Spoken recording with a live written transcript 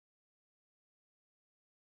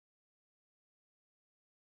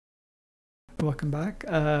Welcome back.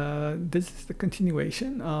 This is the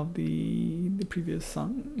continuation of the previous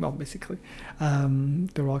song. Well, basically,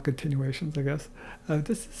 they're all continuations, I guess.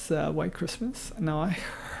 This is White Christmas. Now, I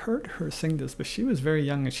heard her sing this, but she was very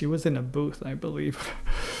young and she was in a booth, I believe.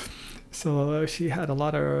 So she had a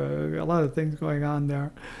lot of things going on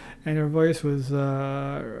there, and her voice was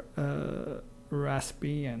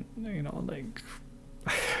raspy and like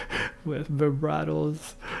with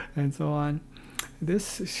vibratos and so on.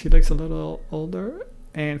 This, she looks a little older,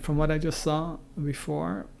 and from what I just saw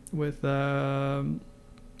before with the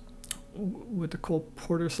Cole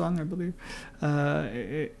Porter song, I believe,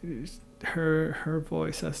 her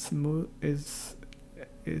voice is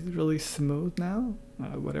really smooth now.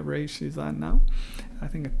 Whatever age she's on now, I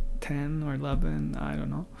think 10 or 11, I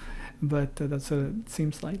don't know, but that's what it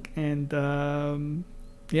seems like. And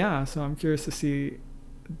yeah, so I'm curious to see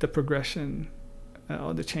the progression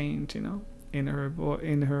or the change, in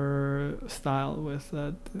her style with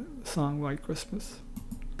the song White Christmas.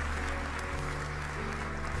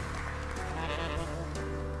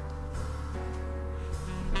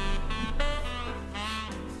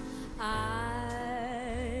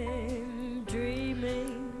 I'm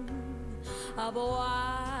dreaming of a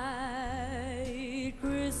white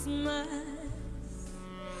Christmas,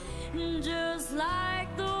 just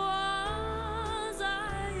like the ones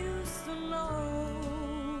I used to know.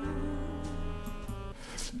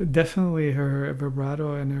 Definitely her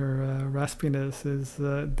vibrato and her raspiness is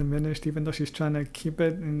diminished, even though she's trying to keep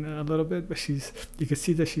it in a little bit, but you can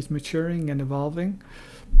see that she's maturing and evolving.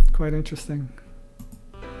 Quite interesting.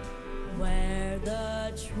 Where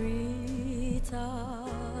the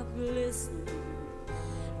treetop glisten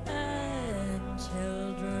and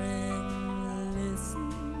children listen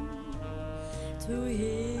to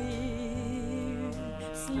hear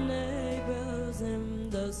sleigh bells in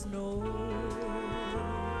the snow.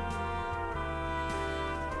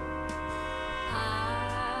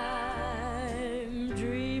 I'm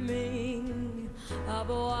dreaming of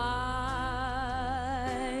a white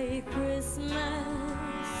Christmas,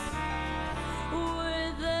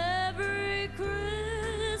 with every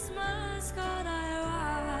Christmas card I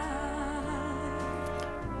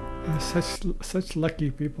write. Such lucky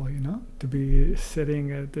people, to be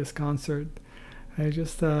sitting at this concert. I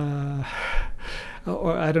just or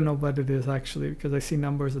I don't know what it is actually, because I see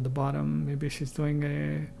numbers at the bottom. Maybe she's doing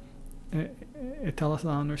a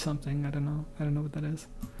telethon or something. I don't know what that is.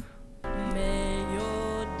 May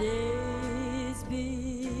your days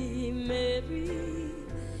be merry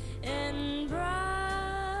and bright,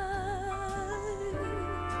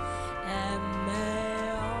 and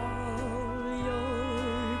may all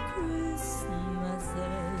your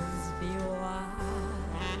Christmases be white.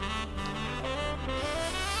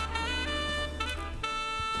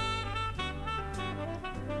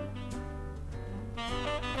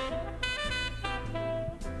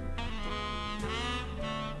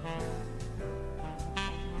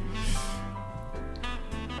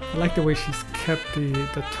 I like the way she's kept the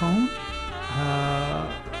tone.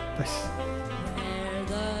 Where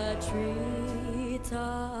the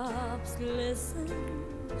treetops glisten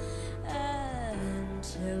and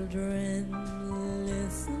children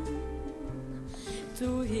listen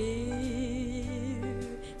to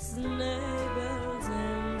hear sleigh bells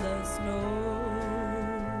in the snow.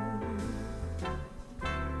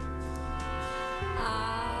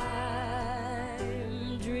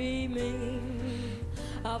 I'm dreaming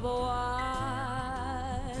of a white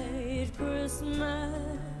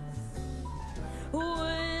Christmas,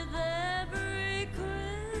 with every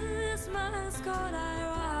Christmas card I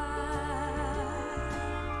write.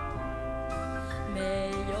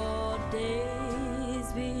 May your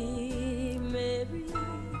days be merry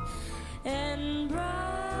and bright,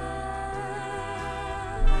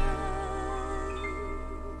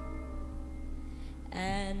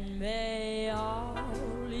 and may all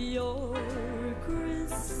your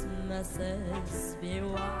Christmases be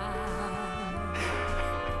white.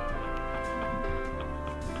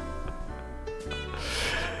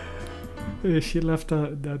 She left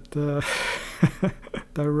that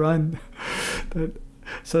the run.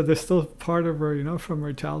 So there's still part of her, from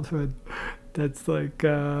her childhood, that's like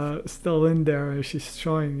still in there. She's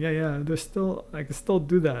showing, there's still, I can still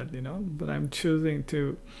do that, but I'm choosing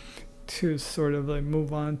to sort of like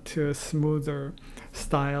move on to a smoother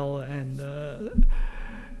style. And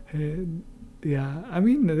yeah, I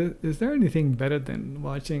mean, is there anything better than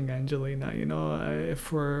watching Angelina,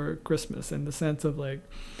 for Christmas, in the sense of like,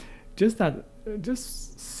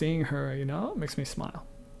 just seeing her, makes me smile.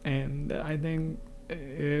 And I think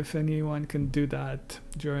if anyone can do that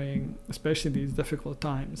during especially these difficult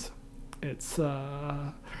times, it's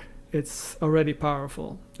it's already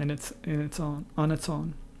powerful, and it's in its own on its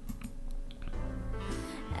own.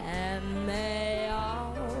 And may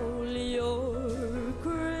all your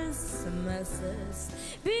Christmases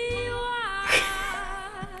be white.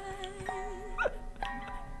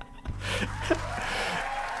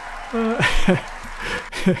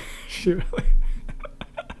 She really,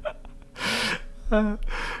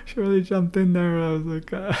 she really jumped in there. I was like,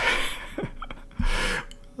 the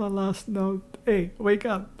last note. Hey, wake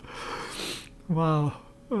up! Wow,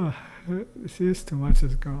 she is too much,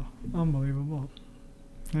 this girl. Unbelievable.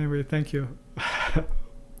 Anyway, thank you.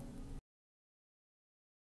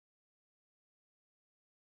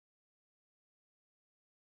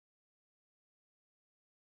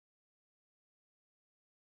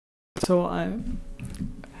 So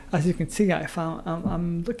as you can see,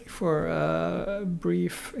 I'm looking for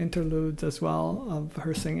brief interludes as well of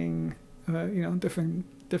her singing, different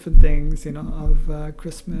things, of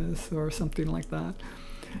Christmas or something like that,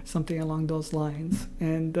 something along those lines.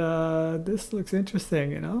 And this looks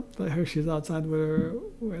interesting, like her, she's outside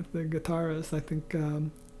with the guitarist. I think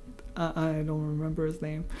I don't remember his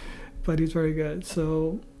name, but he's very good.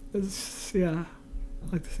 So I'd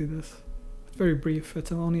like to see this. It's very brief.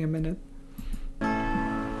 It's only a minute.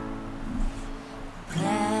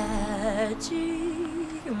 Magic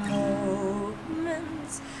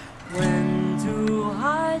moments when two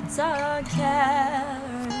hearts are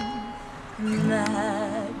caring.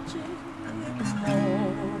 Magic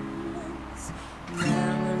moments,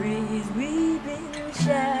 memories we've been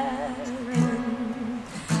sharing.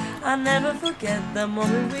 I'll never forget the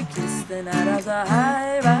moment we kissed the night of the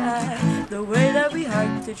high ride. The way that we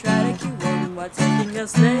hugged to try to keep warm while taking a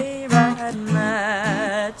sleigh ride.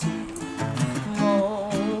 Magic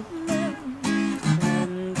moment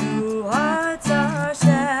when two hearts are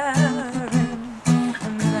sharing.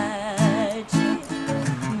 Magic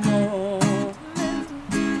moment,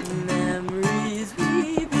 memories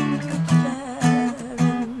we've been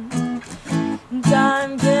sharing.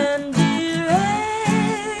 Time can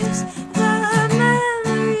erase the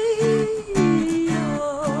memory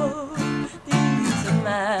of these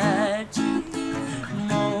magic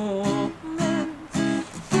moments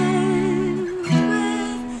filled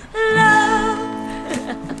with love.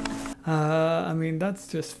 I mean, that's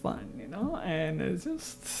just fun, and it's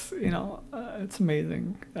just, it's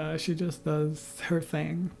amazing. She just does her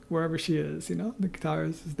thing wherever she is, the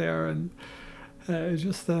guitarist is there, and it's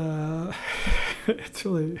just, it's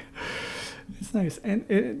nice.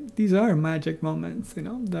 And these are magic moments,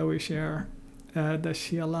 that we share, that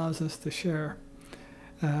she allows us to share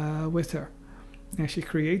with her, and she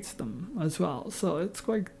creates them as well. So it's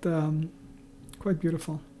quite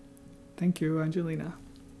beautiful. Thank you, Angelina.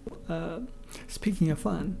 Speaking of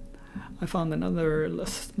fun, I found another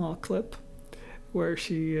small clip where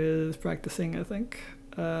she is practicing, I think.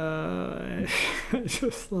 I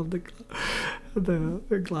just love the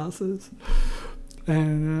glasses,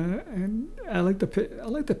 and I like the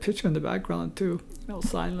picture in the background too.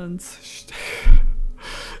 Silence.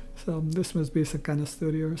 So this must be some kind of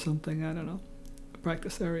studio or something. I don't know, a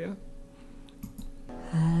practice area.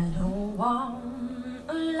 I don't want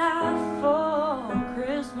a lot for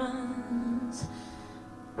Christmas.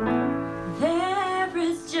 There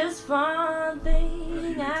is just one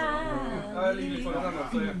thing I need. I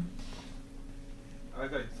don't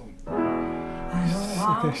Okay,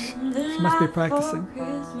 she want a must be lot practicing. for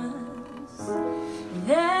Christmas.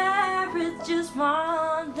 There is just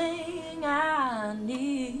one thing I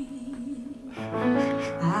need.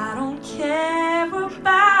 I don't care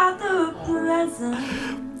about the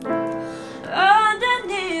present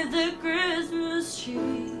underneath the Christmas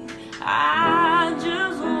tree. I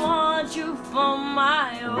just want you for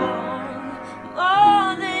my own,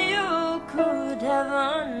 more than you could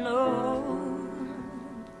ever know.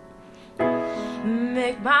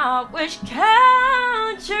 Make my wish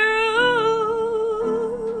come true.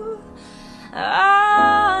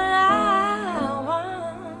 All I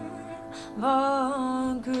want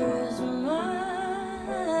for Christmas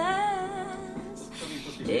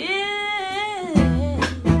is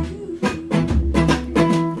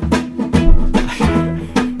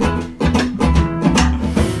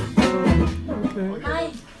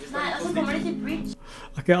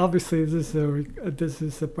Okay, obviously this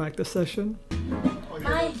is a practice session.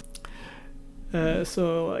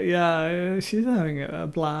 So yeah, she's having a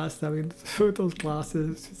blast. I mean, with those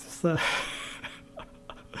glasses, she's just,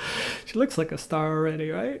 she looks like a star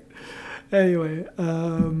already, right? Anyway,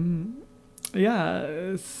 yeah,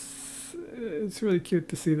 it's really cute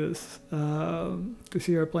to see this, to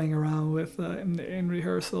see her playing around with in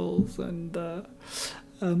rehearsals, and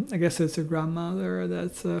I guess it's her grandmother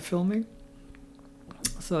that's filming.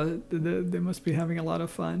 So they must be having a lot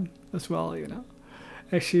of fun as well, you know.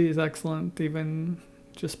 And she is excellent, even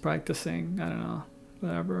just practicing. I don't know,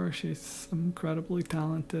 whatever. She's incredibly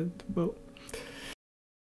talented. But